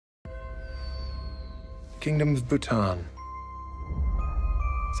Kingdom of Bhutan.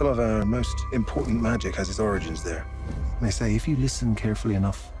 Some of our most important magic has its origins there. And they say if you listen carefully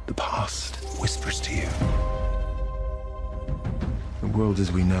enough, the past whispers to you. The world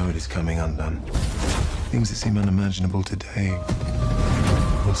as we know it is coming undone. Things that seem unimaginable today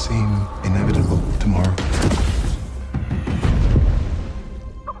will seem inevitable tomorrow.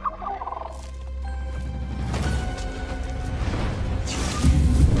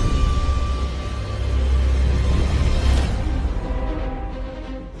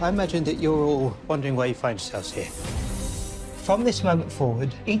 I imagine that you're all wondering why you find yourselves here. From this moment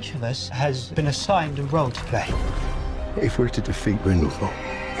forward, each of us has been assigned a role to play. If we're to defeat Grindelwald,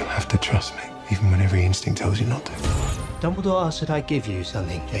 you'll have to trust me, even when every instinct tells you not to. Dumbledore asked that I give you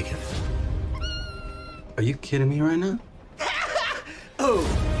something, Jacob. Are you kidding me right now? Oh!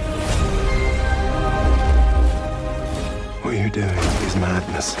 What you're doing is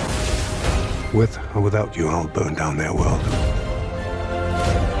madness. With or without you, I'll burn down their world.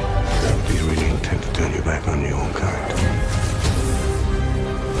 Do you really intend to turn your back on your own kind?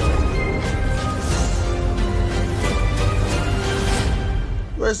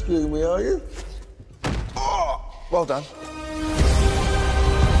 Rescuing me, are you? Oh, well done.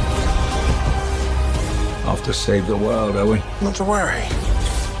 Off to save the world, are we? Not to worry.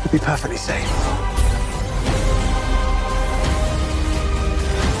 We'll be perfectly safe.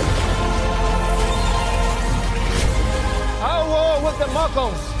 Our war with the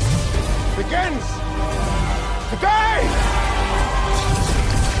Muggles begins today!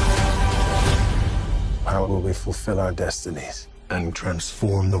 How will we fulfill our destinies and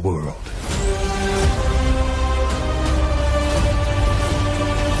transform the world?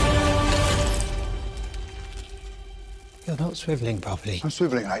 You're not swiveling properly. I'm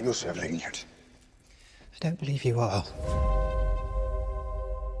swiveling like you're swiveling, Jude. I don't believe you are.